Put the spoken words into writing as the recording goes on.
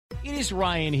It is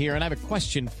Ryan here, and I have a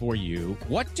question for you.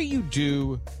 What do you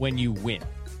do when you win?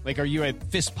 Like, are you a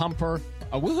fist pumper,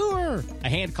 a woo-hooer, a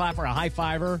hand clapper, a high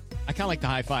fiver? I kind of like the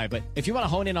high five, but if you want to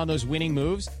hone in on those winning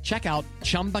moves, check out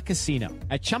Chumba Casino.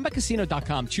 At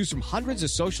ChumbaCasino.com, choose from hundreds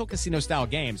of social casino-style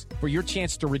games for your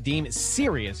chance to redeem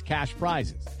serious cash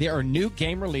prizes. There are new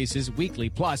game releases weekly,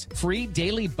 plus free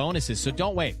daily bonuses. So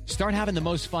don't wait. Start having the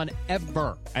most fun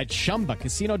ever at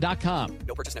ChumbaCasino.com.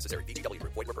 No purchase necessary. VGW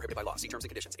Group. Void where prohibited by law. See terms and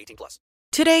conditions. 18+.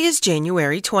 Today is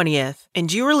January 20th,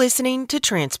 and you are listening to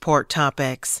Transport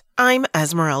Topics. I'm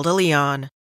Esmeralda Leon.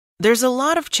 There's a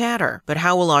lot of chatter, but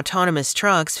how will autonomous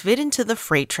trucks fit into the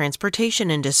freight transportation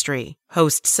industry?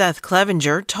 Host Seth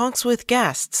Clevenger talks with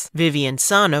guests Vivian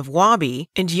Sun of Waabi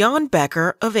and Jan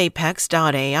Becker of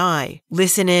Apex.ai.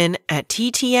 Listen in at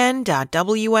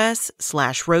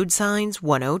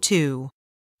ttn.ws/roadsigns102.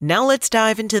 Now let's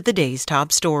dive into the day's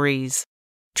top stories.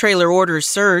 Trailer orders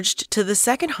surged to the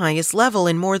second highest level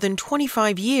in more than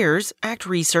 25 years, ACT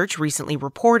Research recently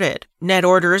reported. Net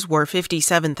orders were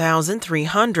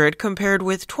 57,300 compared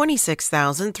with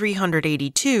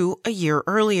 26,382 a year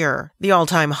earlier. The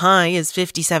all-time high is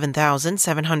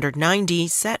 57,790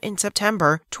 set in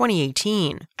September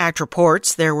 2018. ACT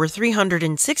reports there were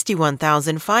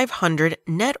 361,500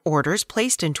 net orders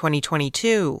placed in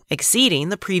 2022, exceeding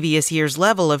the previous year's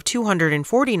level of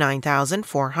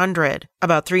 249,400.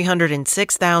 About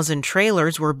 306,000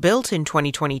 trailers were built in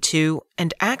 2022,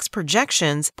 and ACT's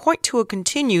projections point to a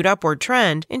continued upward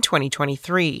trend in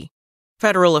 2023.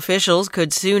 Federal officials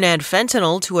could soon add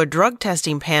fentanyl to a drug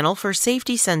testing panel for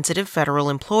safety-sensitive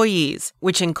federal employees,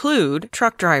 which include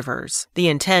truck drivers. The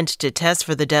intent to test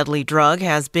for the deadly drug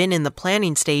has been in the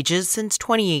planning stages since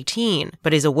 2018,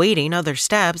 but is awaiting other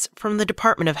steps from the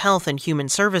Department of Health and Human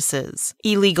Services.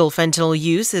 Illegal fentanyl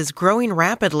use is growing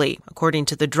rapidly, according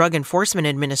to the Drug Enforcement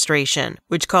Administration,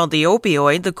 which called the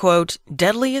opioid the, quote,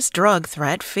 deadliest drug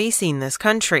threat facing this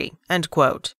country, end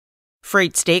quote.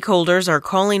 Freight stakeholders are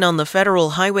calling on the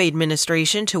Federal Highway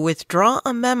Administration to withdraw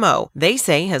a memo they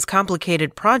say has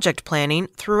complicated project planning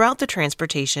throughout the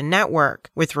transportation network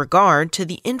with regard to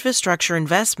the Infrastructure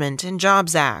Investment and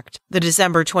Jobs Act. The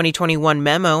December 2021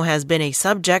 memo has been a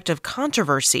subject of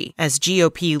controversy as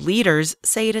GOP leaders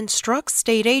say it instructs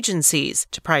state agencies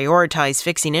to prioritize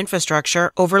fixing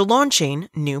infrastructure over launching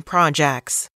new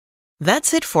projects.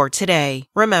 That's it for today.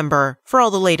 Remember, for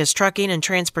all the latest trucking and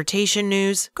transportation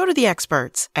news, go to the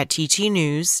experts at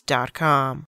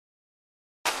ttnews.com.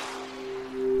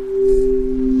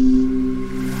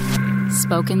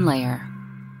 Spoken Layer.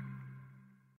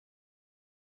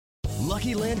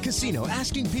 Lucky Land Casino,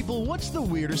 asking people, what's the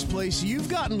weirdest place you've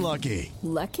gotten lucky?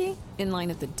 Lucky? In line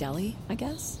at the deli, I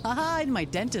guess? Aha, in my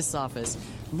dentist's office.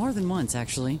 More than once,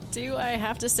 actually. Do I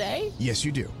have to say? Yes,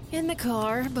 you do. In the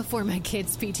car before my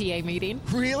kids' PTA meeting.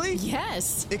 Really?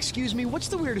 Yes. Excuse me, what's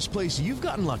the weirdest place you've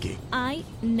gotten lucky? I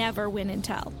never win and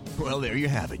tell. Well, there you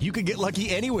have it. You can get lucky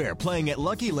anywhere, playing at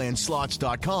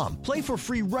LuckyLandSlots.com. Play for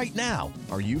free right now.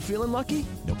 Are you feeling lucky?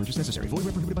 No purchase necessary. Void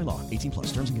where prohibited by law.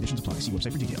 18+. Terms and conditions apply. See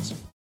website for details.